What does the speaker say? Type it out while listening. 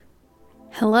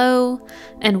Hello,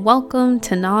 and welcome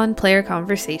to Non-Player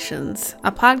Conversations,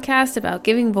 a podcast about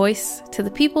giving voice to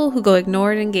the people who go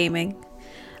ignored in gaming.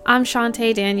 I'm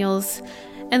Shantae Daniels,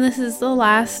 and this is the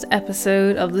last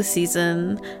episode of the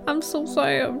season. I'm so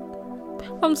sad.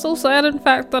 I'm so sad, in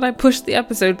fact, that I pushed the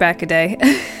episode back a day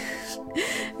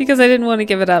because I didn't want to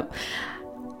give it up.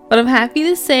 But I'm happy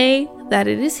to say that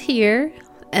it is here,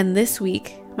 and this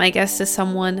week, my guest is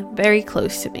someone very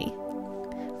close to me.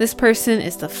 This person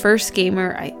is the first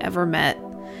gamer I ever met.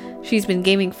 She's been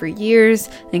gaming for years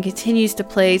and continues to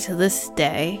play to this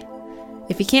day.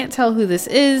 If you can't tell who this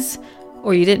is,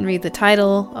 or you didn't read the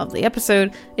title of the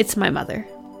episode, it's my mother.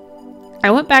 I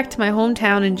went back to my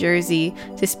hometown in Jersey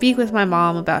to speak with my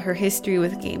mom about her history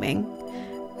with gaming.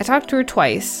 I talked to her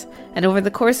twice, and over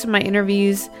the course of my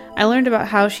interviews, I learned about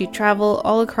how she'd travel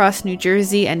all across New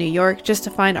Jersey and New York just to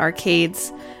find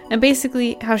arcades, and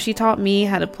basically how she taught me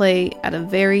how to play at a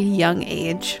very young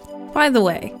age. By the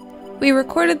way, we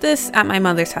recorded this at my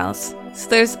mother's house, so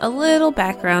there's a little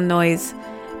background noise,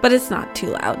 but it's not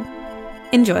too loud.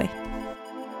 Enjoy.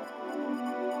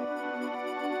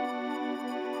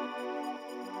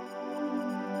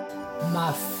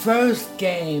 My first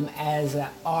game as an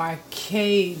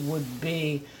arcade would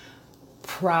be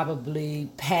probably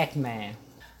Pac-Man.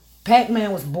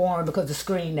 Pac-Man was boring because the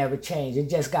screen never changed. It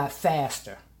just got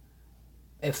faster,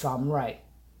 if I'm right.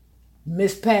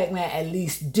 Miss Pac-Man at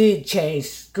least did change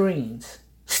screens.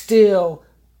 Still,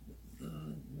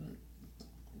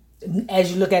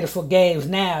 as you look at it for games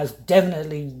now, it's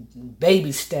definitely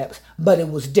baby steps, but it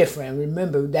was different.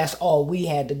 Remember, that's all we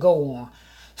had to go on.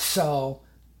 So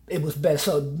it was better.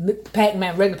 So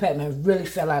Pac-Man, regular Pac-Man really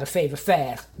fell out of favor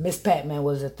fast. Miss Pac-Man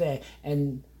was a thing,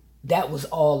 and that was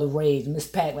all the rage, Miss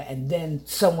Pac-Man. And then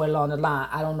somewhere along the line,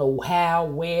 I don't know how,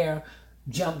 where,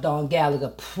 jumped on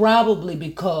Galaga. Probably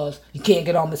because you can't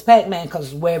get on Miss Pac-Man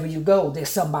because wherever you go, there's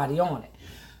somebody on it.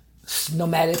 No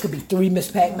matter, it could be 3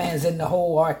 Miss Pac-Mans in the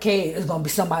whole arcade. There's going to be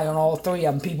somebody on all 3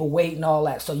 of them, people waiting, all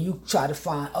that. So you try to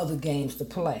find other games to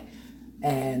play.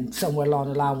 And somewhere along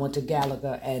the line went to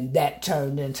Galaga, and that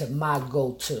turned into my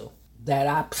go-to. That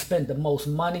I spent the most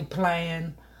money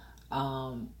playing,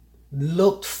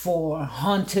 looked for,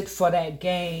 hunted for that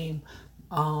game.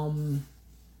 And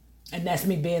that's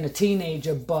me being a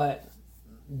teenager, but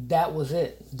that was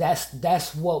it.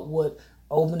 That's what would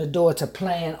open the door to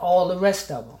playing all the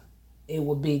rest of them. It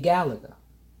would be Galaga.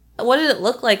 What did it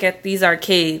look like at these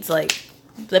arcades? Like,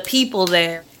 the people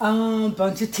there?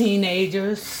 Bunch of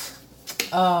teenagers.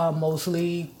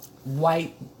 Mostly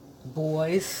white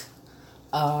boys.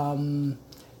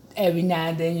 Every now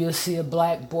and then you'll see a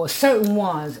black boy. Certain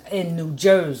ones in New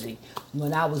Jersey.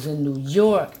 When I was in New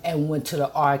York and went to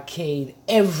the arcade,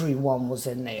 everyone was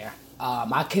in there.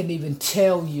 I couldn't even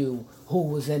tell you who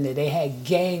was in there. They had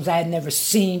games I had never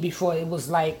seen before. It was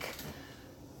like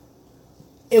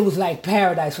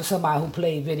paradise for somebody who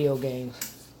played video games.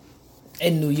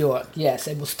 In New York, yes.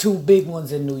 It was 2 big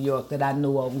ones in New York that I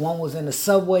knew of. One was in the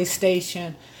subway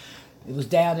station. It was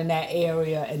down in that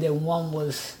area. And then one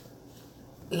was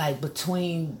like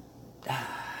between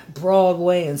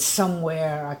Broadway and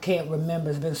somewhere. I can't remember.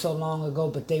 It's been so long ago.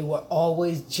 But they were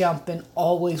always jumping,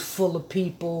 always full of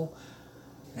people.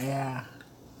 Yeah.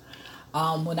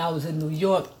 When I was in New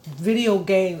York, a video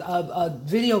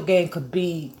game could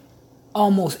be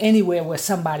almost anywhere where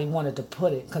somebody wanted to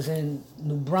put it. Because in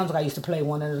New Brunswick, I used to play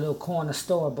one in a little corner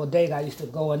store, bodega. I used to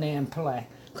go in there and play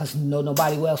because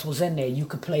nobody else was in there. You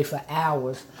could play for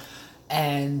hours.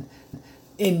 And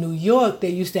in New York, they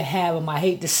used to have them, I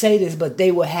hate to say this, but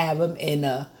they would have them in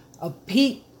a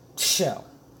peep show.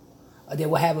 They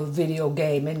would have a video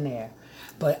game in there.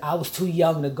 But I was too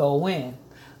young to go in.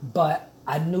 But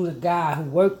I knew the guy who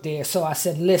worked there, so I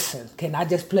said, listen, can I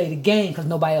just play the game because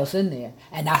nobody else in there?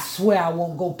 And I swear I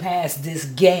won't go past this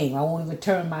game. I won't even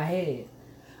turn my head.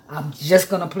 I'm just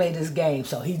going to play this game.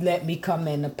 So he let me come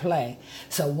in to play.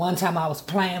 So one time I was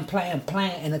playing,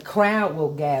 and the crowd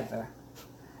will gather.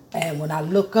 And when I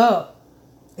look up,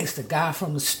 it's the guy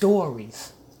from the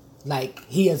stories. Like,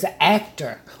 he is an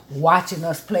actor watching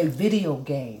us play video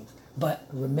games. But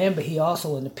remember, he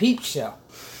also in the peep show.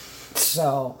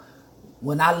 So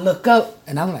when I look up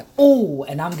and I'm like, ooh,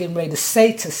 and I'm getting ready to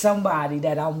say to somebody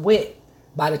that I'm with,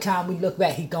 by the time we look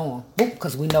back, he gone,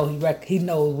 because we know he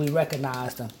knows we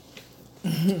recognized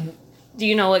him. Do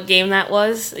you know what game that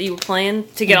was that you were playing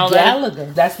to get all that?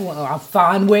 Galaga. That's when I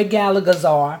find where Galagas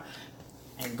are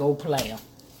and go play them.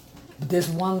 This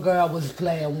one girl was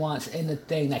playing once in the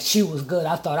thing that she was good.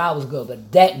 I thought I was good,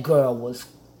 but that girl was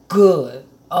good.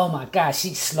 Oh my gosh,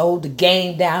 she slowed the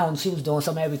game down. She was doing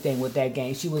some everything with that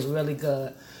game. She was really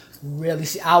good. really,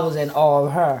 I was in awe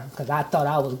of her because I thought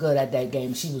I was good at that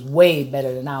game. She was way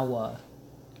better than I was.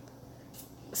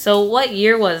 So what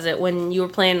year was it when you were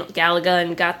playing Galaga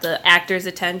and got the actors'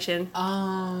 attention?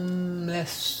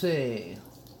 Let's see.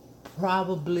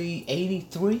 Probably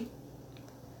 83.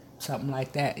 Something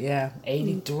like that, yeah.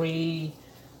 83.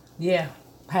 Yeah,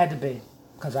 had to be.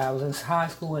 Because I was in high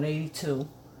school in 82.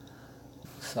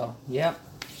 So, yep,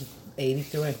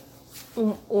 83.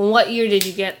 What year did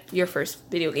you get your first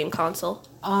video game console?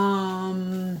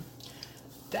 I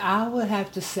would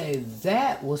have to say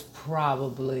that was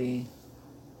probably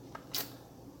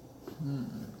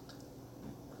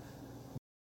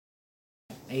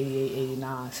 88,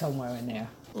 89, somewhere in there.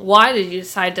 Why did you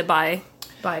decide to buy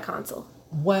a console?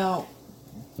 Well,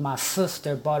 my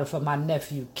sister bought it for my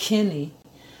nephew Kenny,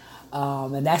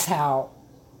 and that's how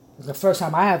the first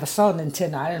time I ever saw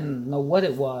Nintendo, I didn't know what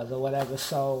it was or whatever,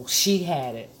 so she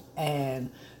had it,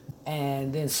 and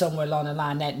then somewhere along the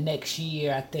line that next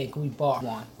year, I think we bought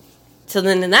one. So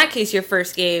then, in that case, your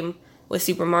first game was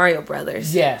Super Mario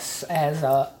Brothers. Yes, as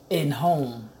a in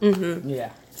home. Mm-hmm.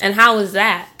 Yeah. And how was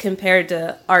that compared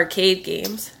to arcade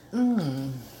games?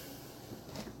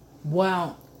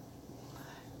 Well,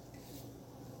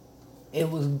 it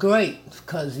was great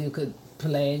because you could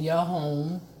play in your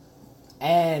home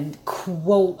and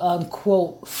quote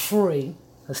unquote free,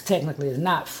 because technically it's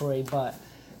not free, but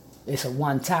it's a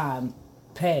one-time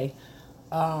pay.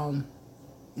 Yeah,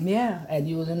 and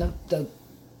you was in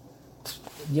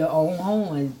your own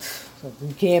home, and so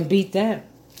you can't beat that.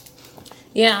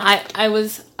 Yeah, I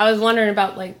was wondering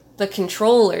about like the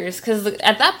controllers, because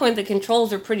at that point the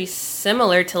controls are pretty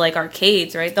similar to like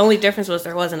arcades, right? The only difference was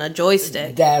there wasn't a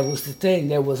joystick. That was the thing.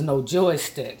 There was no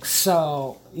joystick.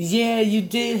 So, yeah, you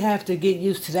did have to get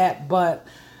used to that. But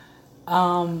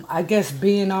I guess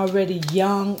being already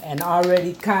young and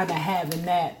already kind of having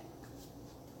that,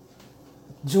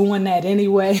 doing that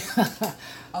anyway,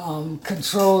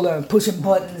 controller and pushing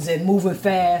buttons and moving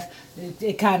fast,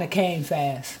 it kind of came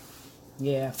fast.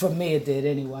 Yeah, for me it did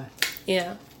anyway.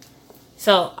 Yeah.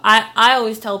 So I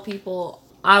always tell people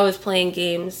I was playing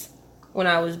games when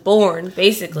I was born,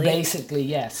 basically. Basically,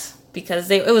 yes.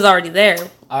 Because it was already there.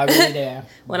 Already there.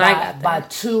 I got there. By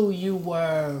 2, you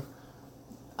were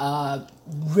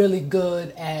really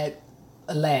good at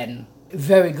Aladdin.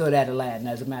 Very good at Aladdin,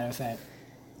 as a matter of fact.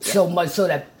 Yeah. So much so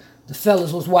that the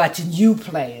fellas was watching you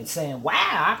play and saying, wow,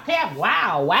 I can't,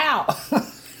 wow.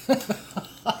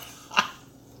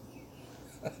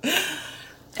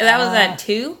 And that was at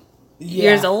 2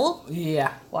 years old?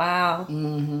 Yeah. Wow.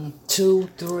 2,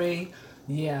 3.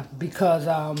 Yeah, because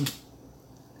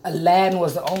Aladdin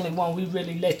was the only one we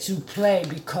really let you play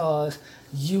because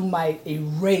you might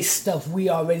erase stuff we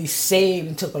already saved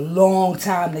and took a long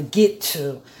time to get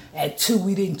to. At 2,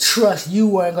 we didn't trust you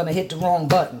weren't going to hit the wrong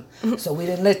button. So we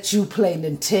didn't let you play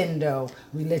Nintendo.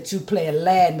 We let you play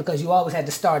Aladdin because you always had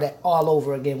to start it all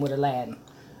over again with Aladdin.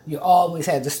 You always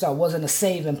had to start. Wasn't a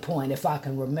saving point, if I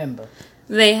can remember.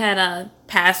 They had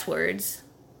passwords.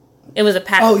 It was a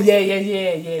password. Oh,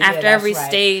 yeah. After every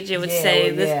stage, it would say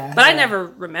this. But I never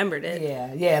remembered it.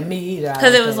 Yeah, me either.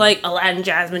 Because it was like Aladdin,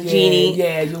 Jasmine, Genie.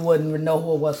 Yeah, you wouldn't know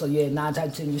who it was. So, 9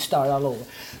 times 10, you start all over.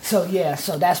 So,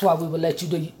 so that's why we would let you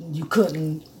do. You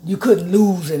couldn't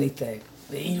lose anything,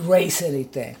 erase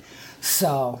anything.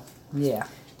 So, yeah.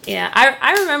 Yeah,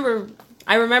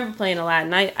 I remember playing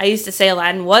Aladdin. I used to say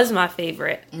Aladdin was my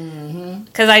favorite.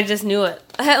 Because I just knew it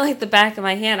at like the back of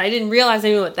my hand. I didn't realize I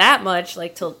knew it that much,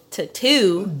 like till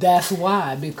 2. That's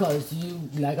why, because you,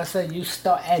 like I said, you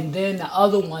start, and then the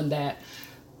other one that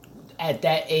at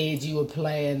that age you were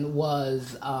playing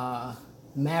was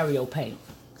Mario Paint.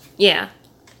 Yeah.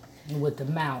 With the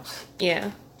mouse.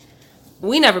 Yeah.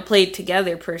 We never played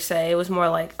together per se. It was more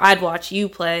like I'd watch you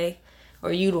play.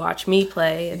 Or you'd watch me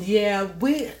play. Yeah,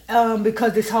 we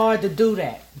because it's hard to do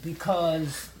that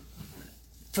because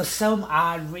for some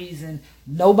odd reason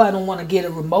nobody want to get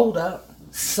a remote up.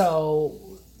 So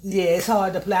yeah, it's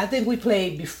hard to play. I think we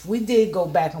did go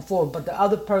back and forth, but the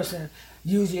other person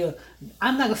usually,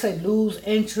 I'm not gonna say lose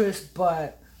interest,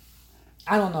 but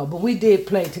I don't know. But we did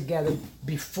play together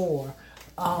before.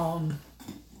 But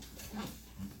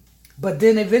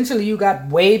then eventually you got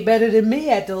way better than me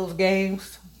at those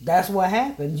games. That's what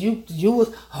happened. You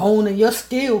was honing your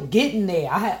skill, getting there.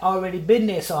 I had already been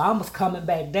there, so I was coming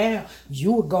back down.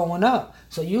 You were going up.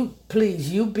 So you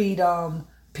beat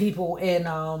people in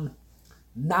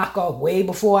knockoff way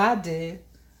before I did.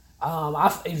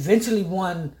 I eventually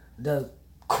won the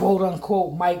quote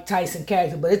unquote Mike Tyson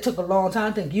character, but it took a long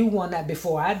time. I think you won that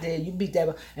before I did. You beat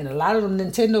that, and a lot of them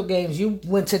Nintendo games, you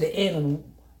went to the end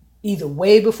either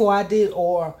way before I did,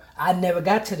 or I never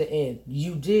got to the end.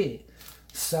 You did.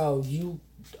 So you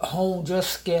honed your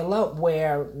skill up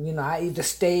where, I either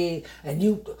stayed, and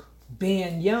you,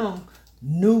 being young,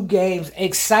 new games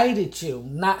excited you,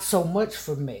 not so much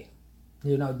for me.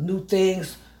 New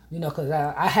things, because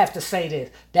I have to say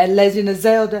this. That Legend of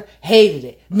Zelda, hated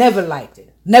it. Never liked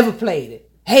it. Never played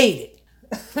it. Hated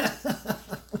it.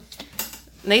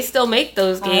 They still make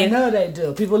those games. I know they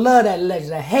do. People love that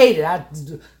Legend. I hate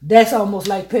it. That's almost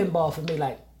like pinball for me.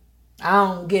 Like, I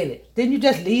don't get it. Didn't you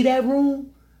just leave that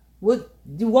room?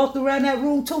 You walked around that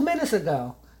room 2 minutes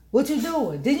ago. What you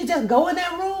doing? Did you just go in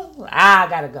that room? I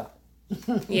gotta go.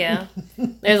 Yeah,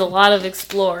 there's a lot of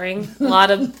exploring, a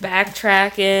lot of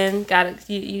backtracking.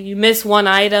 You miss one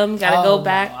item, gotta go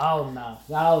back. Oh no,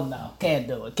 can't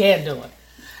do it.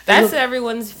 That's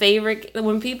everyone's favorite.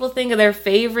 When people think of their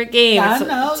favorite game,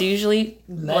 it's usually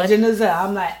Legend of Zelda.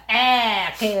 I'm like,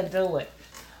 I can't do it.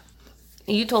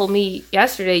 You told me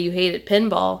yesterday you hated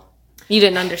pinball. You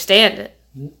didn't understand it.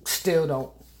 Still don't.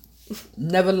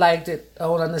 Never liked it.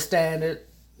 Don't understand it.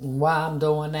 Why I'm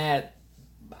doing that.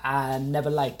 I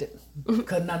never liked it.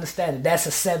 Couldn't understand it. That's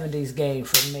a 70s game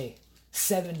for me.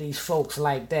 70s folks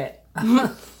like that.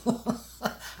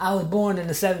 I was born in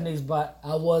the 70s, but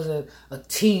I wasn't a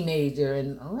teenager.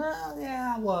 And, well,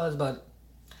 yeah, I was, but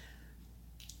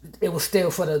it was still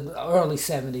for the early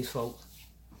 70s folks.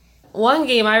 One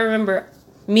game I remember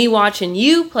me watching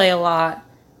you play a lot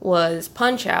was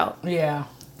Punch-Out! Yeah.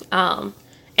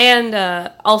 And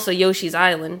also Yoshi's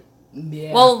Island.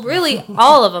 Yeah. Well, really,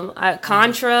 all of them.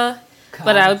 Contra,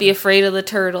 but I would be afraid of the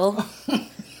turtle.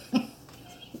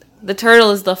 The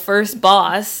turtle is the first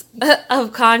boss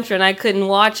of Contra, and I couldn't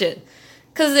watch it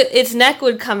because its neck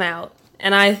would come out,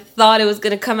 and I thought it was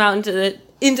going to come out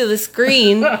into the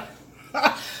screen.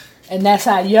 And that's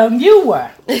how young you were.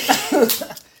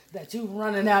 That you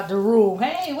running out the room.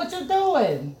 Hey, what you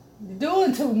doing? You're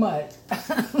doing too much.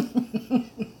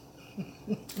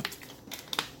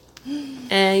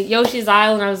 And Yoshi's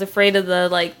Island, I was afraid of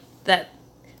that.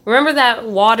 Remember that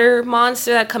water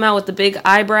monster that come out with the big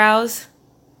eyebrows?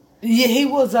 Yeah, he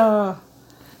was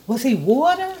he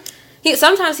water?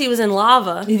 Sometimes he was in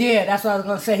lava. Yeah, that's what I was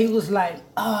gonna say. He was like,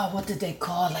 what did they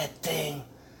call that thing?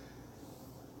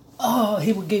 Oh,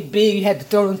 he would get big. You had to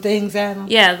throw them things at him.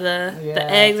 Yeah, the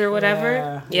eggs or whatever.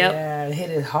 Yeah, yep. Yeah,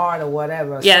 hit his heart or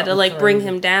whatever. Yeah, to like bring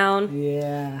him down.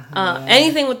 Yeah.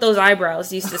 Anything with those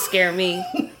eyebrows used to scare me.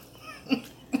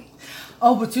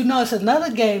 Oh, but it's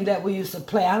another game that we used to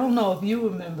play. I don't know if you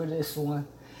remember this one.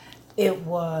 It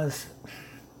was,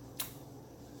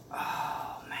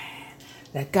 oh man,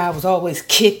 that guy was always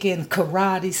kicking,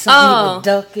 karate, something he was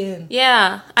ducking.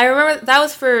 Yeah, I remember that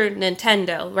was for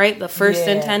Nintendo, right? The first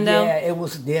Nintendo. Yeah, it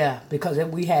was. Yeah, because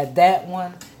we had that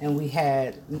one and we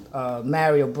had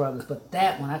Mario Brothers, but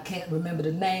that one I can't remember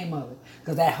the name of it.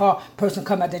 Because that hard person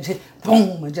come out there, just hit,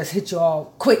 boom, and just hit you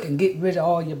all quick and get rid of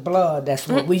all your blood. That's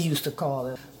what we used to call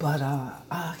it. But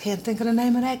I can't think of the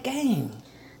name of that game.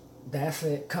 That's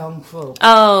it, Kung Fu.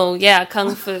 Oh, yeah,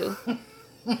 Kung Fu.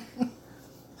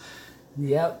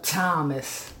 Yep,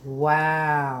 Thomas.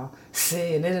 Wow.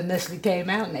 See, and it initially came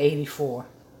out in 84.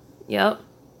 Yep.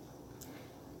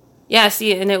 Yeah,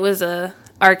 see, and it was a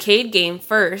arcade game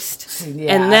first.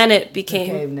 And then it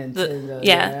became Nintendo.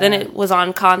 Then it was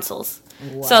on consoles.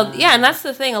 Wow. So, yeah, and that's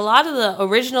the thing. A lot of the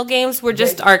original games were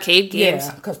just arcade games.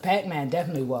 Yeah, because Pac-Man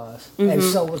definitely was. Mm-hmm. And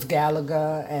so was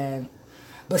Galaga.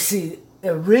 But see,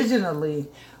 originally,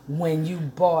 when you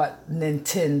bought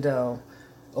Nintendo,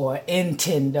 or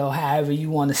Nintendo, however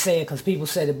you want to say it, because people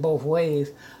said it both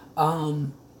ways,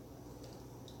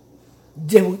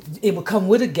 it would come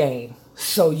with a game.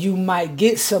 So you might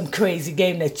get some crazy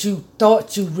game that you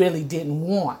thought you really didn't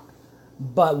want.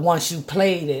 But once you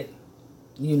played it,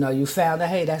 you found out,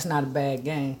 hey, that's not a bad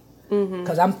game.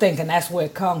 Because I'm thinking that's where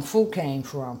Kung Fu came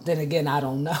from. Then again, I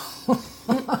don't know.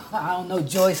 I don't know.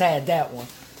 Joyce had that one.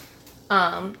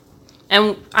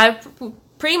 And I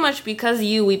pretty much because of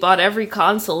you, we bought every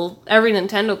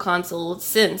Nintendo console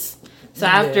since. So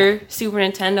after Super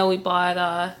Nintendo, we bought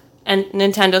and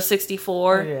Nintendo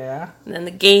 64. Yeah. And then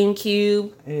the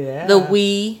GameCube. Yeah. The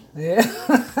Wii.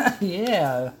 Yeah.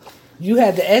 Yeah. You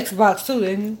had the Xbox too,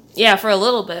 didn't you? Yeah, for a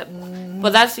little bit. Mm-hmm.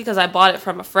 But that's because I bought it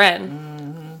from a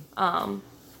friend. Mm-hmm.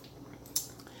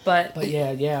 But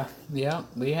yeah, we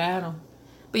had them.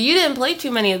 But you didn't play too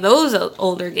many of those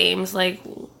older games. Like,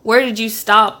 where did you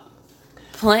stop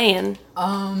playing?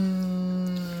 I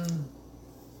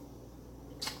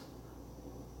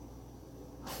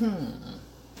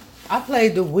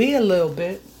played the Wii a little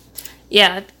bit.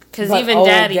 Yeah, Because But even old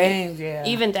Daddy, games, yeah.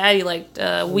 even Daddy liked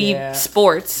Wii Yeah.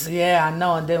 Sports. Yeah, I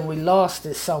know, and then we lost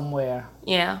it somewhere.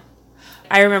 Yeah.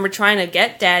 I remember trying to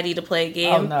get Daddy to play a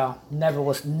game. Oh no, never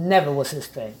was his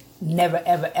thing. Never,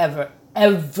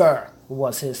 ever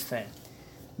was his thing.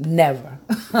 Never.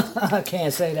 I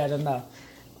can't say that enough.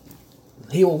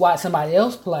 He would watch somebody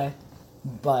else play,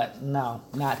 but no,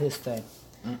 not his thing.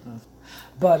 Mm-mm.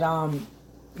 But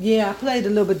yeah, I played a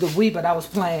little bit of Wii, but I was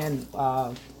playing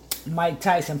Mike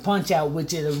Tyson Punch-Out,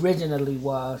 which it originally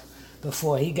was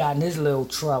before he got in his little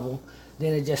trouble.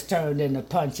 Then it just turned into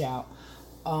Punch-Out.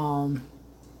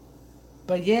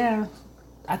 But yeah,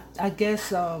 I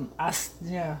guess I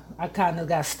kind of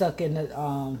got stuck in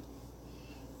the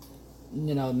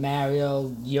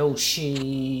Mario,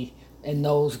 Yoshi, and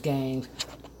those games.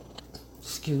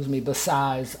 Excuse me.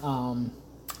 Besides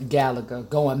Gallagher,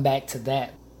 going back to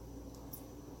that,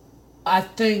 I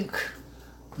think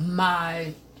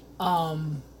my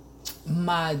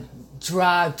my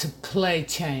drive to play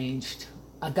changed.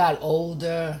 I got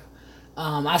older.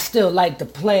 I still like to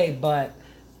play, but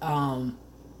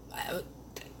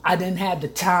I didn't have the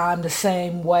time the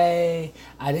same way.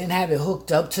 I didn't have it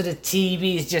hooked up to the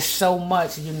TV. It's just so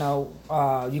much,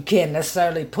 you can't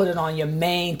necessarily put it on your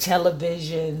main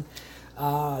television,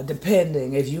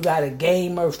 depending. If you got a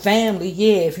gamer family,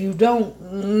 yeah. If you don't,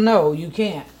 no, you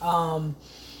can't.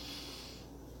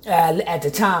 At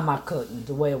the time, I couldn't,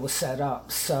 the way it was set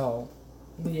up. So,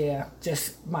 yeah,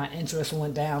 just my interest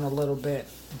went down a little bit,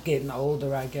 getting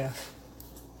older, I guess.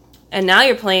 And now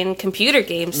you're playing computer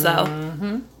games, though.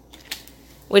 Mm-hmm.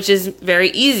 Which is very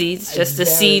easy. It's just a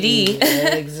CD. Easy.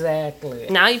 Exactly.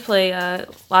 Now you play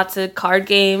lots of card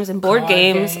games and board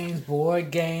games.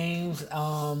 Board games.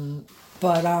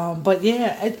 But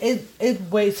yeah, it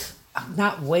wastes,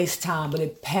 not waste time, but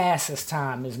it passes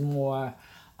time is more,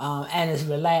 and it's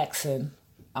relaxing.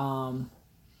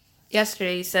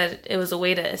 Yesterday you said it was a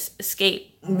way to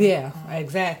escape. Yeah,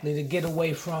 exactly. To get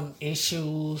away from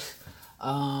issues.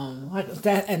 Like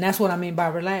that, and that's what I mean by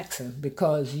relaxing,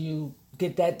 because you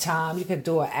get that time. You can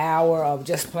do an hour of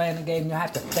just playing the game. You don't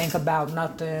have to think about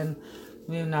nothing.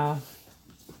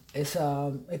 It's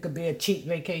it could be a cheap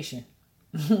vacation,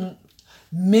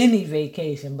 mini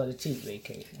vacation, but a cheap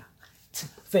vacation.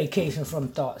 Vacation from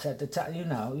thoughts at the time. You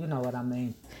know what I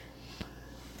mean.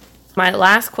 My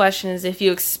last question is if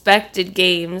you expected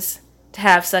games to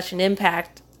have such an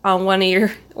impact on one of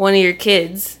your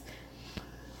kids.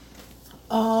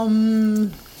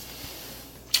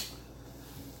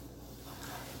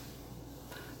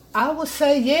 I would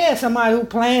say, yeah, somebody who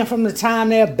playing from the time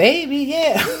they're a baby,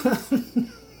 yeah.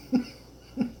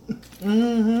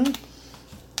 Mm-hmm.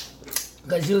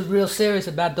 Because you was real serious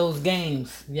about those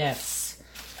games, yes.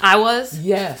 I was?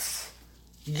 Yes.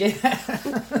 Yeah.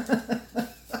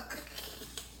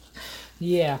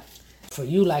 Yeah. For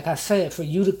you, like I said, for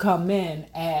you to come in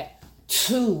at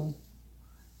 2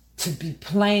 to be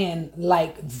playing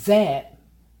like that,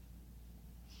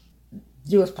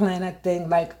 you was playing that thing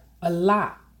like a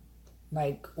lot,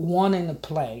 like wanting to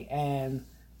play, and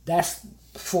that's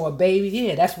for a baby.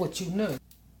 Yeah, that's what you knew.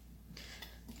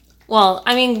 Well,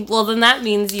 then that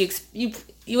means you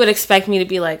would expect me to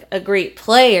be like a great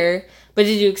player, but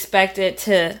did you expect it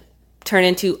to turn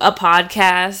into a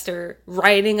podcast or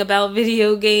writing about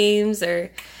video games?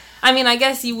 Or I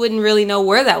guess you wouldn't really know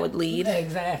where that would lead.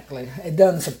 Exactly. It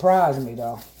doesn't surprise me,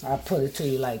 though. I put it to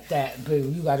you like that. But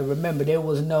you got to remember, there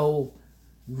was no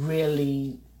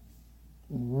really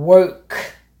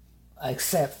work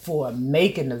except for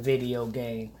making the video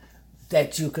game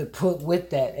that you could put with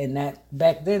that. And that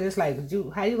back then, it's like,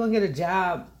 how you going to get a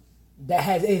job that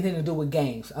has anything to do with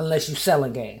games unless you're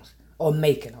selling games or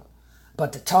making them?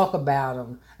 But to talk about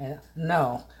them,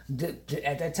 no.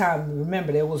 At that time,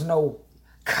 remember, there was no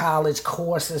college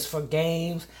courses for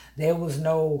games. There was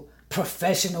no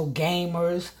professional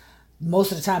gamers.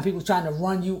 Most of the time, people trying to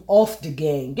run you off the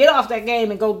game. Get off that game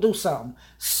and go do something.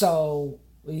 So,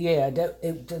 yeah,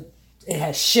 it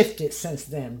has shifted since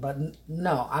then. But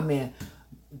no,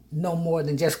 no more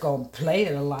than just going to play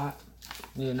it a lot,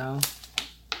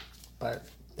 But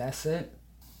that's it.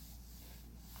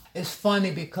 It's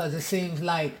funny because it seems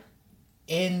like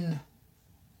in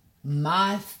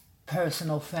my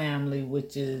personal family,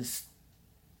 which is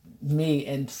me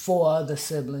and 4 other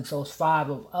siblings, so it's 5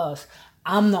 of us,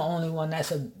 I'm the only one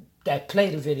that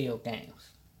played the video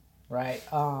games, right?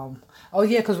 Oh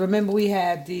yeah, because remember we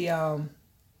had the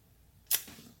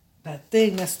that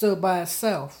thing that stood by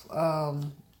itself.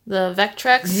 The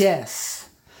Vectrex? Yes.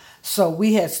 So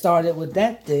we had started with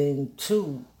that thing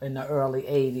too in the early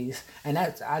 80s. And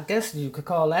I guess you could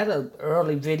call that an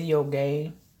early video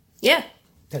game. Yeah.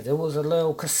 because it was a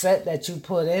little cassette that you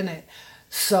put in it.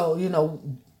 So,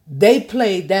 they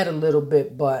played that a little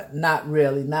bit, but not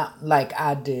really, not like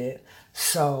I did.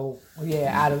 So,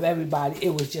 yeah, out of everybody,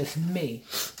 it was just me.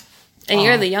 And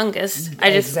you're the youngest.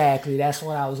 Exactly, that's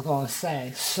what I was going to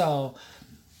say. So,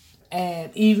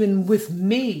 and even with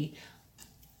me,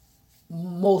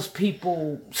 most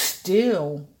people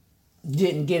still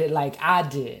didn't get it like I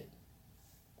did.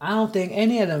 I don't think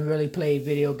any of them really played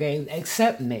video games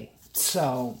except me.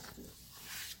 So,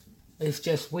 it's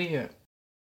just weird.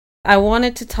 I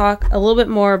wanted to talk a little bit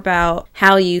more about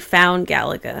how you found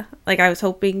Galaga. Like, I was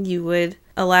hoping you would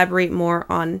elaborate more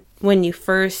on when you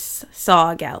first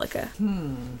saw Galaga.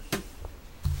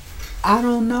 I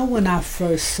don't know when I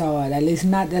first saw it, at least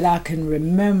not that I can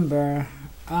remember.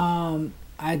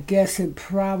 I guess it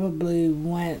probably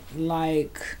went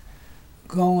like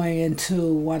going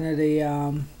into one of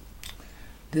the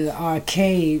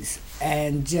arcades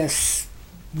and just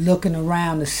looking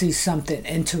around to see something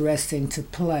interesting to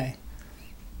play.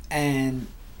 And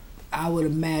I would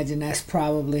imagine that's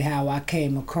probably how I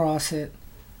came across it.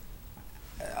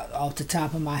 Off the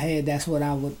top of my head, that's what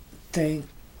I would think.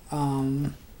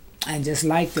 And just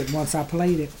liked it once I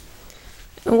played it.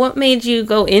 And what made you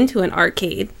go into an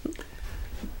arcade?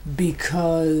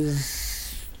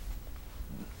 Because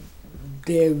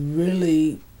there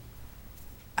really,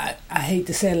 I hate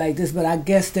to say it like this, but I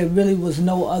guess there really was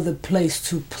no other place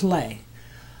to play.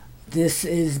 This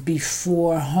is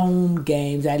before home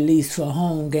games, at least for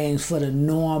home games for the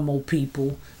normal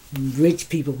people. Rich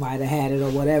people might have had it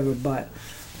or whatever, but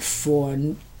for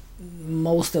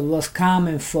most of us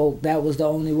common folk, that was the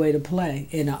only way to play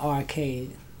in an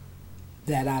arcade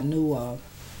that I knew of.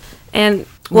 And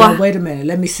well, wait a minute.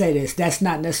 Let me say this. That's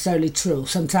not necessarily true.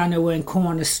 Sometimes they were in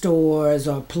corner stores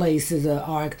or places.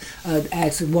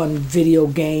 Actually, one video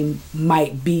game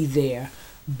might be there,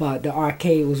 but the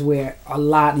arcade was where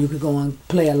you could go and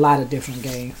play a lot of different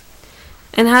games.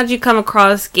 And how did you come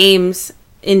across games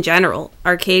in general,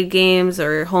 arcade games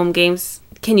or home games?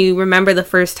 Can you remember the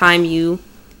first time you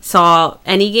saw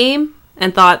any game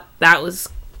and thought that was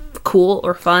cool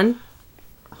or fun?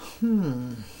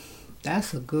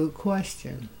 That's a good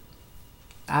question.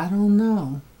 I don't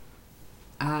know.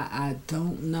 I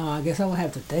don't know. I guess I would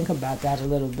have to think about that a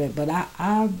little bit. But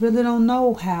I really don't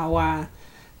know how I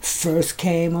first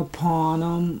came upon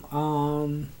them.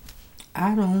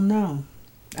 I don't know.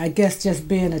 I guess just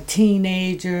being a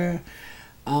teenager,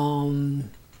 wanting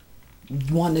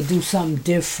to do something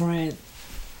different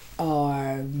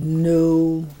or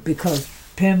new, because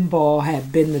pinball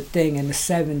had been the thing in the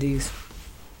 70s.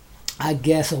 I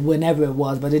guess, or whenever it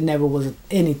was, but it never was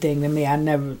anything to me. I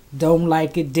never didn't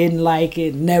like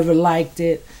it, never liked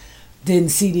it, didn't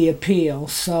see the appeal.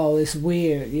 So it's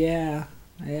weird. Yeah,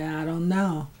 I don't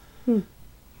know.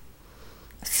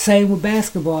 Same with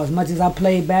basketball. As much as I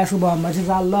played basketball, as much as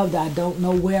I loved it, I don't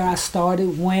know where I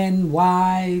started, when,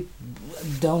 why.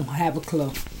 Don't have a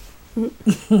clue.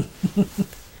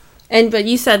 But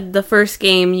you said the first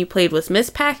game you played was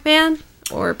Miss Pac-Man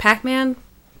or Pac-Man?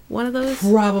 One of those?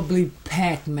 Probably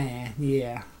Pac-Man,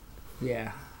 yeah.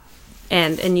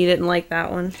 And you didn't like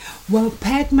that one? Well,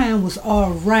 Pac-Man was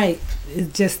all right.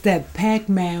 It's just that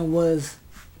Pac-Man was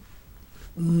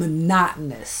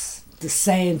monotonous. The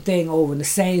same thing over, the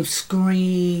same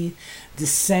screen, the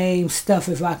same stuff,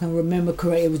 if I can remember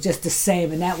correctly. It was just the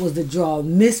same, and that was the draw.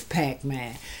 Miss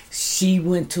Pac-Man, she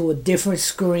went to a different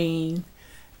screen,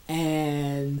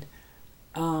 and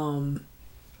I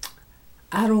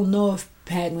don't know if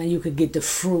Pac-Man, you could get the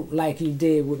fruit like you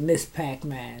did with Miss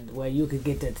Pac-Man, where you could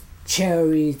get the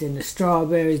cherries, then the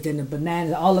strawberries, then the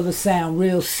bananas. All of it sound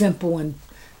real simple and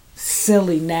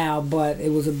silly now, but it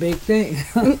was a big thing.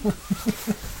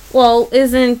 Well,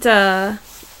 isn't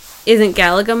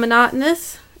Galaga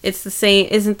monotonous? It's the same.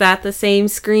 Isn't that the same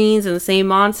screens and the same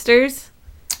monsters?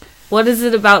 What is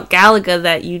it about Galaga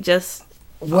that you just?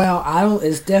 Well, I don't.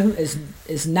 It's definitely.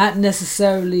 It's not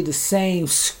necessarily the same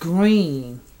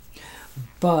screen,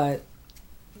 but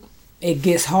it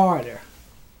gets harder.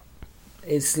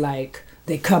 It's like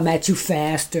they come at you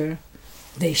faster,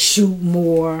 they shoot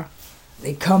more,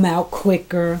 they come out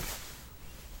quicker.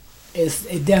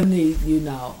 It definitely,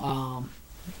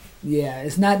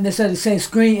 it's not necessarily the same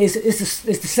screen. It's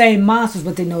the same monsters,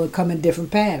 but they know it come in different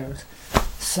patterns.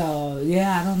 So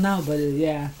I don't know, but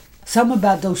something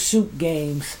about those shoot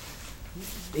games,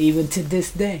 even to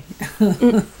this day.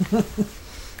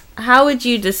 How would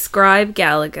you describe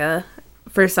Galaga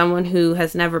for someone who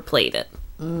has never played it?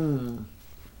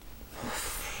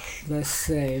 Let's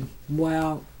see.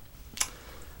 Well,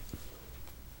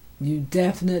 you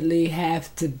definitely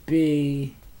have to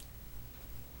be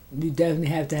you definitely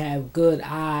have to have good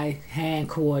eye-hand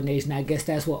coordination. I guess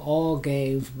that's what all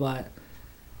games, but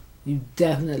you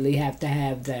definitely have to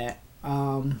have that.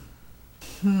 I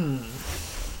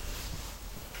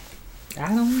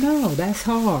don't know. That's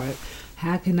hard.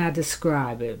 How can I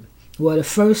describe it? Well, the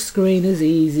first screen is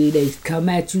easy. They come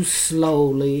at you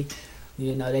slowly.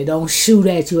 You know, they don't shoot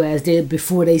at you as they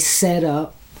before they set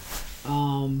up.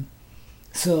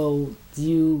 So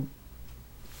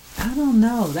I don't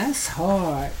know. That's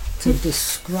hard to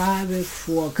describe it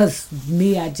for, because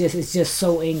me, it's just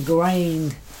so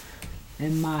ingrained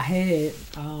in my head.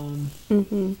 I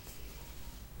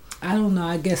don't know.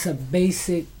 I guess a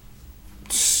basic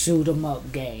shoot 'em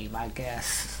up game. I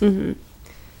guess.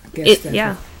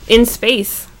 In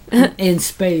space. In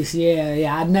space,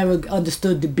 yeah. I never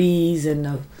understood the bees and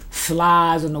the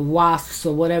flies and the wasps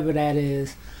or whatever that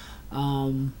is.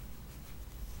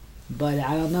 But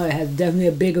I don't know. It has definitely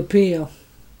a big appeal.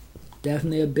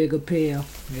 Definitely a big appeal.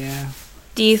 Yeah.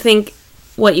 Do you think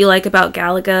what you like about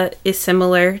Galaga is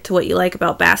similar to what you like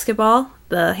about basketball?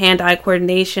 The hand-eye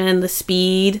coordination, the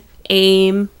speed,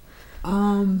 aim.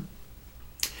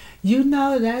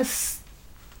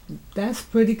 That's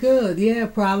pretty good. Yeah,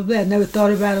 probably. I never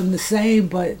thought about them the same,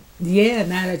 but yeah,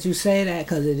 now that you say that,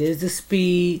 because it is the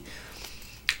speed.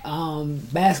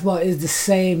 Basketball is the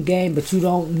same game, but you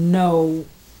don't know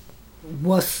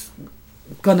what's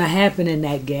gonna happen in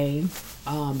that game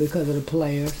because of the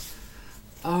players.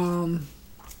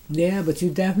 Yeah, but you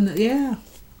definitely,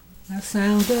 that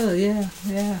sounds good.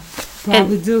 Yeah.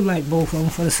 Probably do like both of them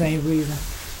for the same reason.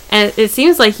 And it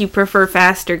seems like you prefer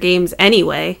faster games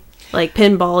anyway. Like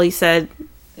pinball, you said.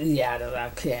 Yeah, I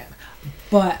can't.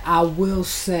 But I will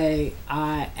say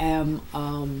I am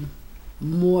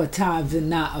more times than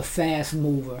not a fast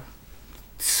mover.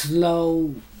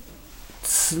 Slow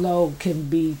can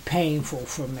be painful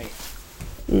for me.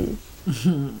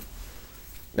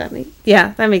 That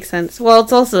makes sense. Well,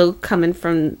 it's also coming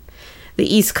from the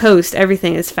East Coast.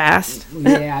 Everything is fast.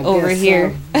 Yeah, I over guess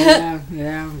here. So.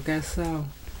 Yeah, I guess so.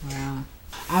 Yeah.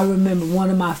 I remember one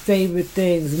of my favorite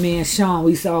things, me and Sean,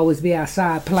 we used to always be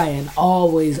outside playing.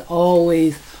 Always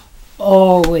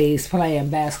playing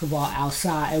basketball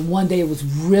outside. And one day it was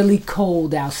really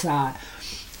cold outside.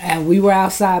 And we were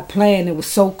outside playing. It was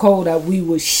so cold that we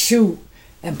would shoot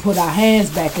and put our hands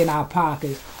back in our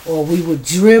pockets. Or we would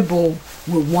dribble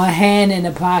with one hand in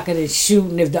the pocket and shoot.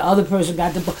 And if the other person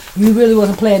got the ball, we really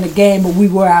wasn't playing the game, but we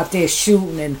were out there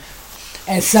shooting. And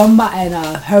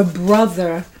her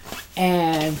brother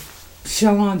and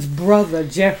Sean's brother,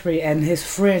 Jeffrey, and his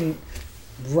friend,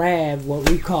 Rab, what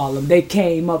we call him, they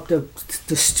came up the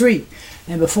street.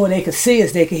 And before they could see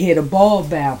us, they could hear the ball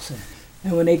bouncing.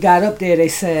 And when they got up there, they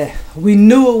said, we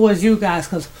knew it was you guys,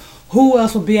 because who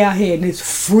else would be out here in this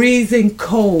freezing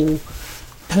cold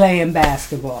playing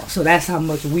basketball? So that's how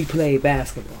much we played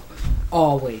basketball.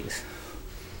 Always.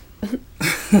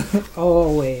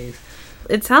 Always.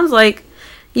 It sounds like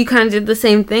you kind of did the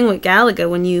same thing with Galaga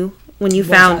when you Once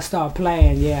found. I started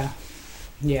playing,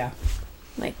 yeah.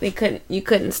 Like you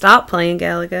couldn't stop playing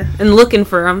Galaga and looking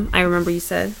for them. I remember you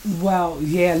said. Well,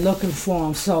 yeah, looking for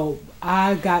them. So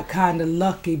I got kind of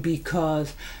lucky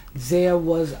because there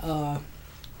was a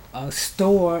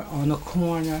store on the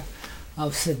corner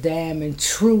of Saddam and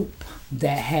Troop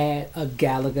that had a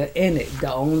Galaga in it.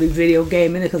 The only video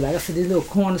game in it, because like I said, this little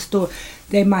corner store,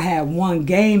 they might have one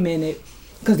game in it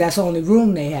because that's the only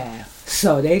room they have.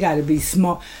 So they got to be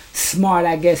smart,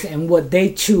 I guess, in what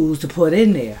they choose to put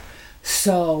in there.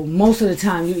 So most of the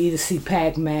time you either see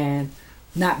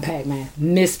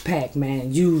Miss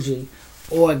Pac-Man usually,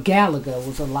 or Galaga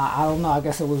was a lot. I don't know, I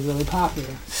guess it was really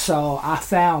popular. So I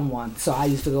found one. So I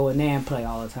used to go in there and play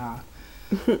all the time.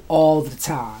 All the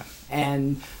time.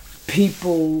 And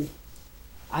people,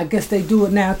 I guess they do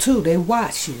it now too. They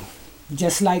watch you.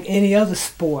 Just like any other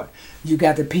sport. You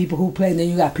got the people who play and then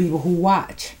you got people who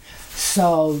watch.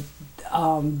 So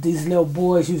these little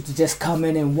boys used to just come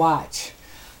in and watch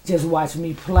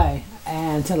me play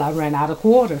until I ran out of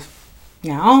quarters.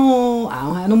 Now, I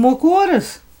don't have no more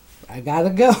quarters. I gotta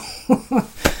go.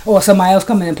 Or somebody else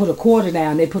come in and put a quarter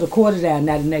down. They put a quarter down,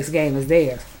 now the next game is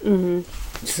theirs. Mm-hmm.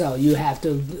 So you have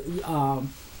to,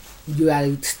 you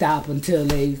gotta stop until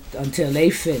they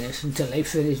finish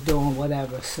doing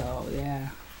whatever. So yeah,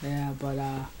 but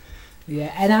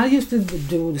yeah, and I used to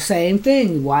do the same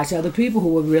thing, watch other people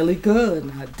who were really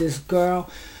good. This girl,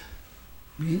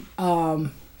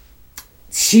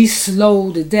 she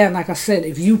slowed it down. Like I said,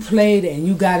 if you played it and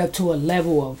you got up to a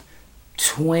level of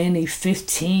 20,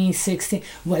 15, 16,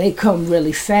 well, they come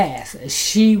really fast. And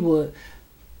she would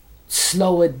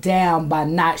slow it down by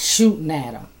not shooting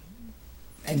at them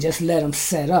and just let them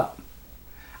set up.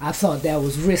 I thought that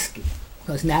was risky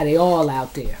because now they all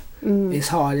out there. It's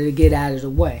harder to get out of the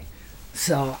way.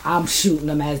 So I'm shooting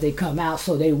them as they come out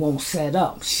so they won't set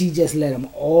up. She just let them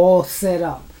all set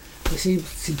up. But she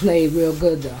played real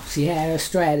good though. She had her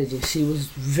strategy. She was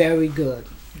very good.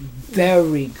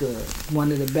 Very good.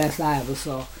 One of the best I ever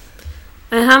saw.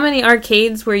 And how many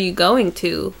arcades were you going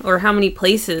to? Or how many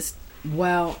places?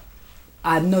 Well,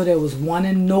 I know there was one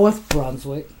in North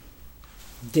Brunswick.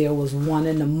 There was one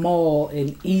in the mall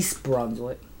in East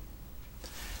Brunswick.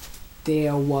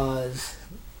 There was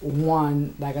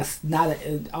one, like not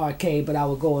an arcade, but I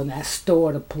would go in that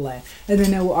store to play. And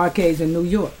then there were arcades in New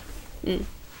York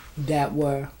that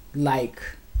were like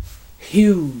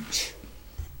huge.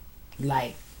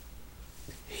 Like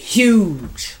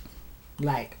huge.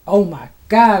 Like, oh my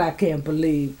God, I can't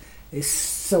believe there's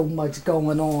so much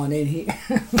going on in here.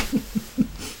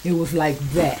 It was like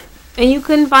that. And you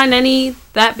couldn't find any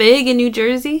that big in New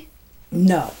Jersey?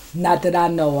 No, not that I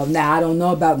know of. Now, I don't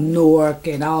know about Newark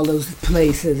and all those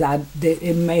places.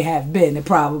 It may have been. It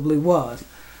probably was.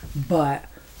 But,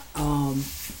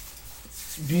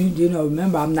 you know,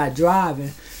 remember, I'm not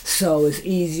driving. So it's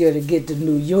easier to get to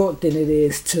New York than it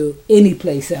is to any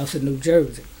place else in New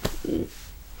Jersey.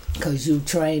 Because you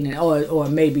train, or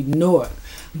maybe Newark.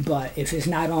 But if it's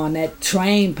not on that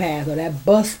train path or that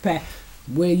bus path,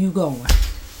 where you going?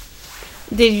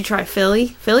 Did you try Philly?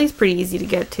 Philly's pretty easy to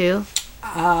get to.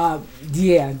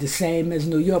 Yeah, the same as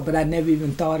New York, but I never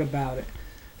even thought about it.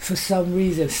 For some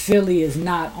reason, Philly is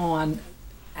not on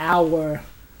our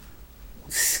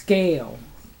scale.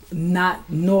 Not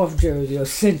North Jersey or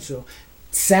Central.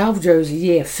 South Jersey,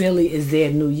 yeah, Philly is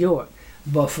there, New York.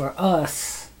 But for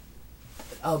us,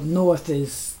 up north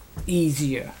is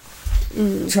easier.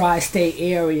 Tri-state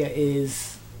area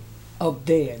is up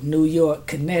there. New York,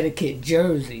 Connecticut,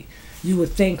 Jersey. You would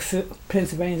think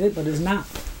Pennsylvania's it, but it's not.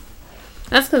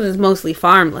 That's because it's mostly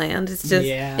farmland. It's just,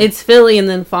 yeah. It's Philly and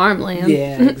then farmland.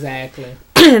 Yeah, exactly.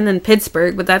 And then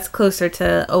Pittsburgh, but that's closer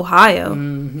to Ohio.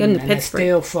 Mm-hmm. And Pittsburgh. It's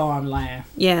still farmland.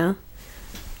 Yeah.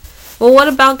 Well, what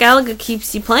about Galaga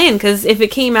keeps you playing? Because if it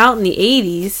came out in the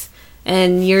 80s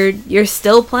and you're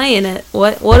still playing it,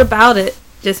 what about it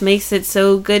just makes it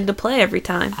so good to play every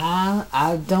time?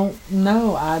 I don't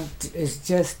know. It's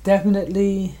just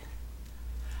definitely...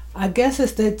 I guess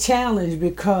it's the challenge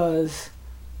because,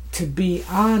 to be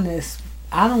honest,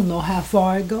 I don't know how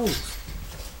far it goes.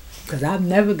 Because I've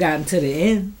never gotten to the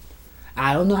end.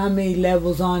 I don't know how many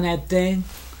levels on that thing.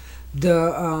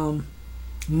 The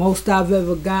most I've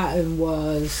ever gotten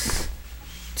was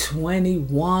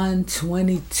 21,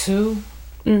 22.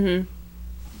 Mm-hmm.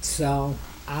 So,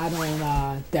 I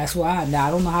don't, that's why I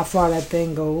don't know how far that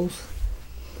thing goes.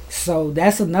 So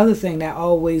that's another thing that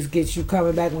always gets you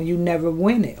coming back when you never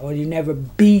win it or you never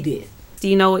beat it. Do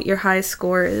you know what your highest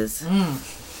score is?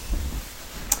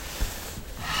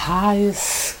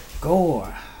 Highest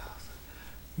score.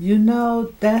 You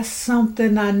know, that's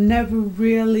something I never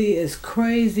really, as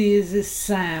crazy as it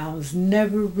sounds,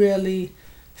 never really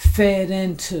fed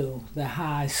into the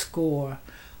high score.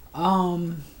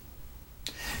 You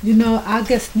know, I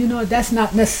guess, you know, that's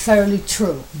not necessarily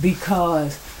true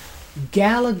because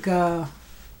Galaga,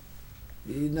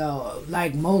 you know,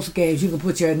 like most games, you can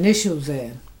put your initials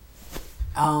in.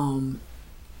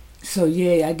 So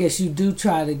yeah, I guess you do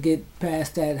try to get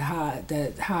past that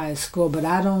highest score, but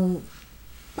I don't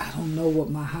know what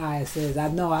my highest is. I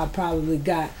know I probably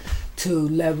got to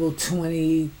level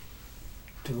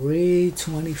 23,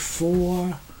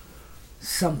 24,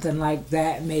 something like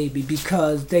that maybe,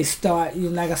 because they start, you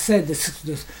know, like I said,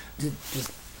 the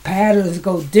patterns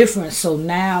go different, so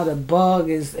now the bug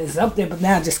is up there, but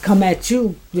now just come at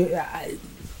you.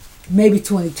 Maybe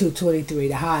 22, 23,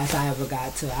 the highest I ever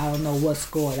got to. I don't know what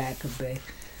score that could be.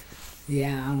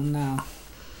 Yeah, I don't know.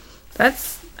 I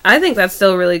think that's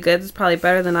still really good. It's probably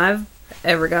better than I've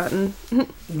ever gotten.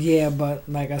 Yeah, but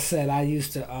like I said, I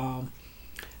used to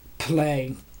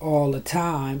play all the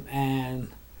time, and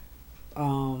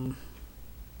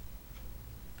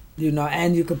you know,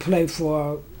 and you could play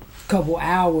for a couple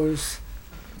hours.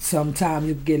 Sometimes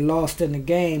you get lost in the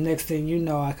game. Next thing you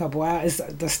know, a couple hours.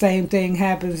 The same thing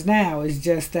happens now. It's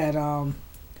just that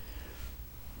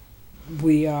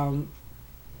we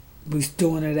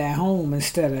doing it at home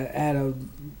instead of at a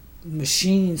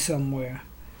machine somewhere.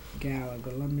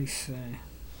 Galaga, let me see.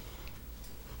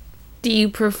 Do you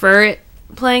prefer it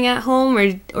playing at home,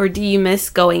 or do you miss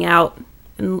going out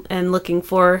and looking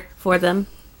for them?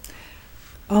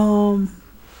 I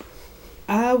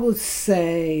would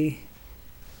say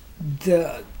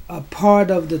a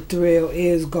part of the thrill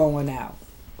is going out.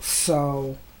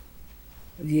 So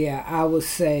yeah, I would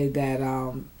say that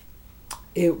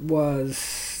it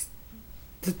was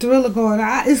the thrill of going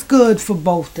out, it's good for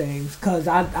both things. Because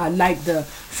I like the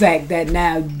fact that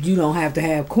now you don't have to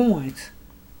have coins.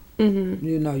 Mm-hmm.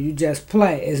 You know, you just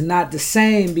play. It's not the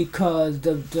same because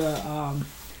the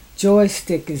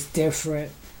joystick is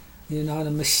different. You know,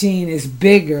 the machine is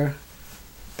bigger.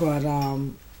 But,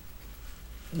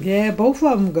 yeah, both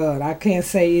of them good. I can't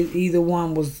say either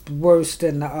one was worse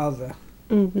than the other.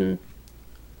 Mm-hmm.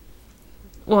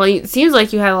 Well, it seems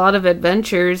like you had a lot of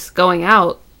adventures going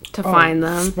out to find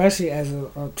them. Especially as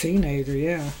a teenager,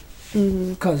 yeah.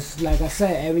 Because, like I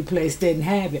said, every place didn't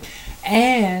have it.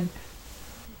 And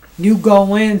you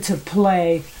go in to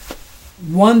play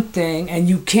one thing and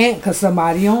you can't because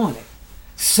somebody on it.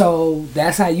 So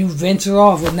that's how you venture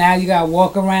off. Well, now you got to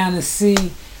walk around and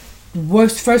see.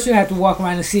 First you have to walk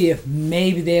around and see if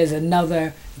maybe there's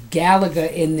another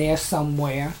Galaga in there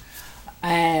somewhere.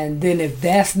 And then if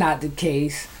that's not the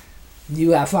case,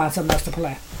 you got to find something else to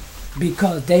play.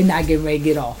 Because they not getting ready to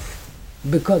get off.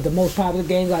 Because the most popular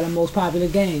games are the most popular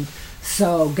games.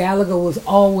 So Galaga was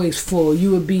always full.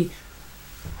 You would be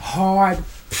hard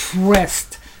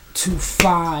pressed to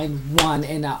find one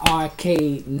in an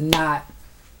arcade not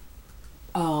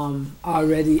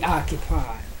already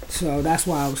occupied. So that's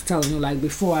why I was telling you, like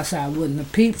before, I said I wasn't a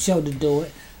peep show to do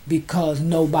it because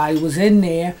nobody was in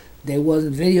there.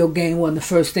 Video game wasn't the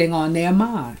first thing on their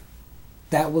mind.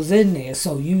 That was in there,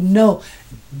 so you know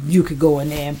you could go in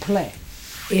there and play.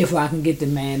 If I can get the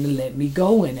man to let me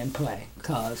go in and play,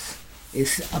 because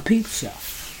it's a peep show.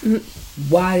 Mm-hmm.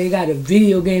 Why they got a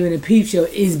video game in a peep show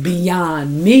is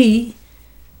beyond me,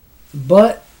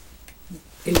 but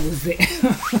it was there.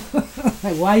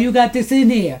 Like, why you got this in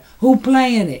here? Who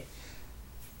playing it?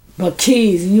 But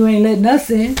kids, and you ain't letting us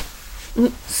in.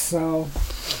 So,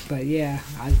 but yeah,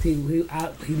 I think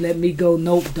he let me go.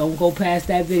 Nope, don't go past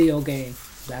that video game.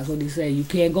 That's what he said. You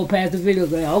can't go past the video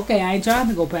game. Okay, I ain't trying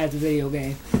to go past the video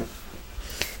game.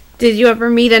 Did you ever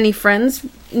meet any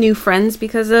new friends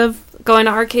because of going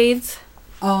to arcades?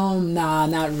 Nah,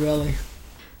 not really.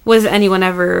 Was anyone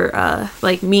ever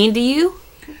mean to you?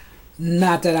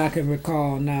 Not that I can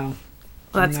recall. No.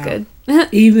 Well, that's good.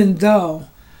 Even though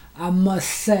I must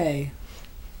say,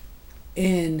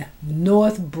 in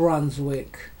North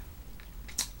Brunswick,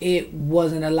 it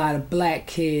wasn't a lot of black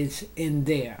kids in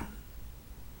there.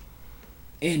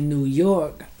 In New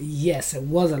York, yes, it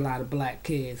was a lot of black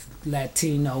kids,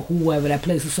 Latino, whoever. That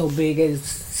place was so big,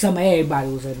 everybody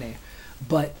was in there.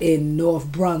 But in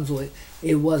North Brunswick,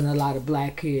 it wasn't a lot of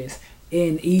black kids.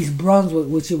 In East Brunswick,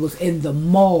 which it was in the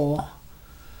mall,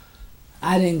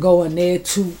 I didn't go in there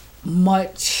too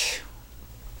much,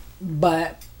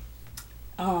 but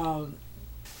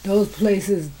those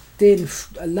places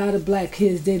a lot of black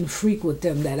kids didn't frequent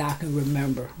them that I can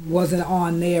remember. Wasn't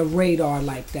on their radar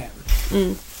like that.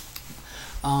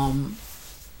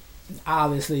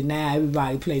 Obviously now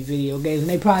everybody play video games, and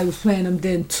they probably was playing them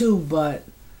then too, but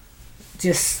it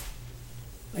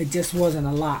just wasn't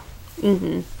a lot.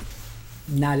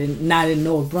 Not in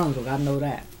North Brunswick, I know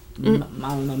that. I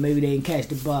don't know, maybe they didn't catch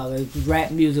the bug.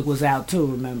 Rap music was out too,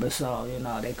 remember, so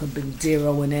they could have been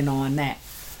zeroing in on that,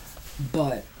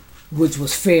 but which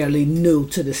was fairly new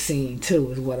to the scene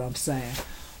too, is what I'm saying.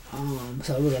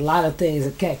 So there was a lot of things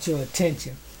that catch your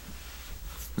attention.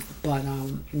 But I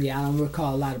don't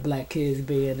recall a lot of black kids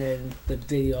being in the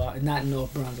video, not in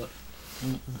North Brunswick.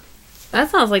 That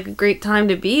sounds like a great time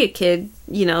to be a kid,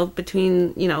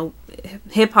 between,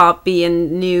 hip hop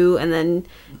being new and then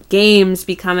games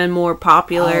becoming more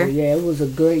popular. Oh, yeah, it was a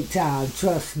great time,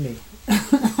 trust me.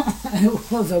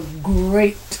 It was a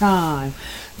great time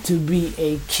to be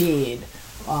a kid.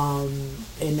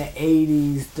 In the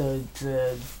 80s,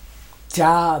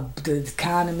 the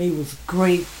economy was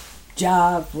great.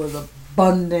 Jobs was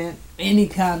abundant. Any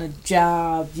kind of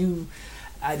job.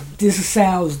 This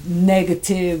sounds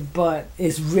negative, but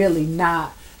it's really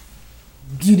not.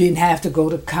 You didn't have to go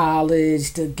to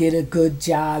college to get a good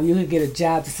job. You could get a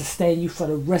job to sustain you for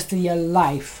the rest of your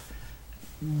life.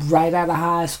 Right out of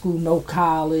high school, no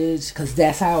college, because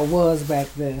that's how it was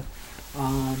back then.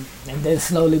 And then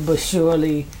slowly but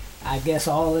surely, I guess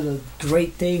all of the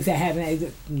great things that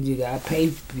happened, you gotta pay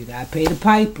the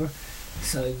piper.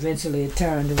 So eventually it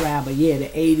turned around. But yeah, the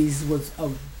 80s was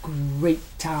a great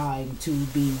time to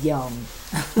be young.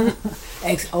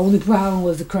 Only problem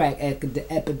was the crack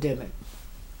epidemic.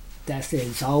 That's it.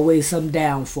 It's always some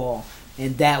downfall,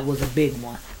 and that was a big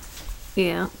one.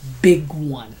 Yeah. Big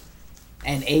one.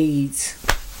 And AIDS.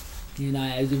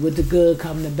 With the good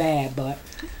come the bad, but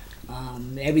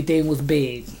everything was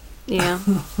big. Yeah.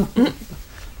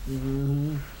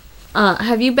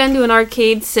 Have you been to an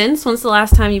arcade since? When's the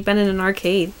last time you've been in an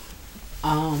arcade?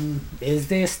 Is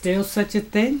there still such a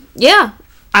thing? Yeah.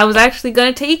 I was actually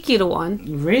going to take you to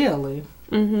one. Really?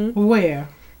 Mm-hmm. Where?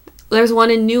 There's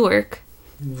one in Newark.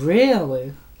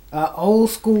 Really? Old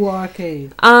school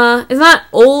arcade. It's not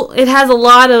old. It has a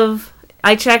lot of...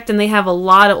 I checked and they have a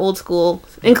lot of old school,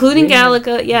 including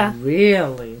Galaga. Yeah.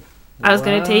 Really? I was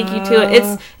going to take you to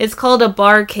it. It's called a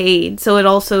barcade, so it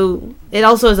also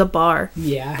is a bar.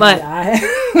 Yeah. But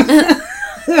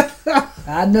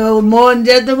I know more than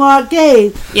just the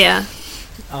arcade. Yeah.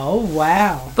 Oh,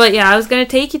 wow. But yeah, I was going to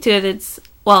take you to it.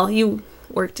 You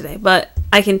work today, but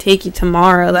I can take you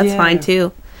tomorrow. That's fine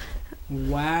too.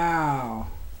 Wow.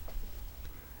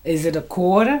 Is it a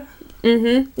quarter?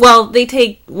 Mm-hmm. Well, they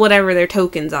take whatever their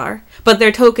tokens are, but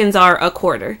their tokens are a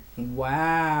quarter.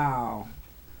 Wow.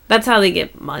 That's how they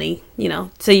get money,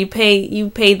 So you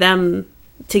pay them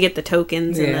to get the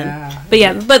tokens, and then.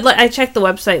 But I checked the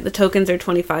website. The tokens are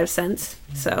 25 cents.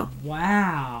 So.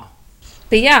 Wow.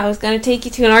 But yeah, I was gonna take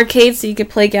you to an arcade so you could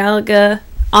play Galaga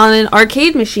on an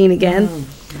arcade machine again.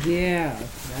 Yeah,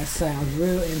 that sounds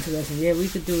real interesting. Yeah, we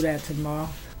could do that tomorrow.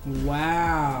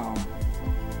 Wow.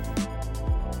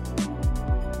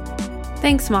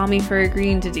 Thanks, Mommy, for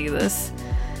agreeing to do this.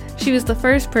 She was the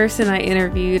first person I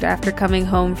interviewed after coming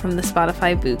home from the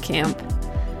Spotify boot camp.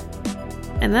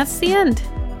 And that's the end.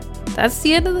 That's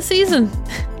the end of the season.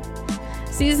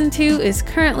 Season 2 is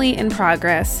currently in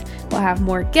progress. We'll have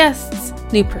more guests,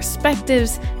 new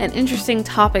perspectives, and interesting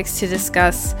topics to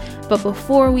discuss. But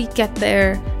before we get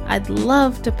there, I'd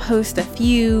love to post a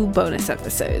few bonus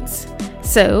episodes.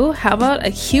 So, how about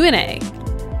a Q&A?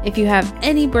 If you have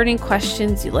any burning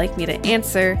questions you'd like me to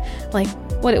answer, like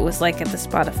what it was like at the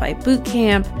Spotify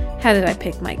bootcamp, how did I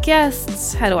pick my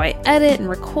guests, how do I edit and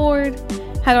record,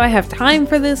 how do I have time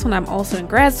for this when I'm also in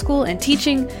grad school and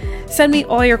teaching, send me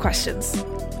all your questions.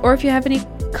 Or if you have any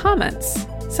comments,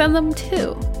 send them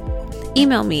too.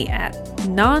 Email me at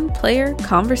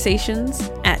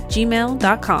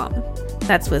nonplayerconversations@gmail.com.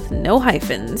 That's with no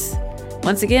hyphens.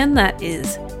 Once again, that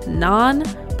is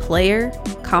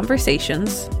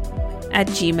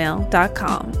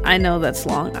nonplayerconversations@gmail.com. I know that's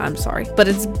long, I'm sorry, but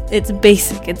it's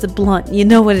basic, it's blunt, you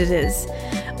know what it is.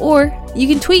 Or you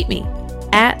can tweet me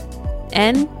at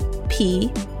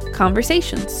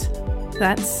npconversations.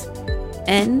 That's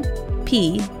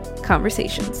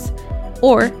npconversations.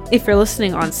 Or if you're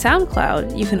listening on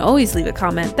SoundCloud, you can always leave a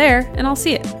comment there and I'll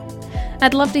see it.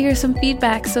 I'd love to hear some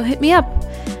feedback, so hit me up.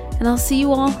 And I'll see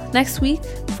you all next week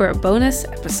for a bonus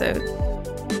episode.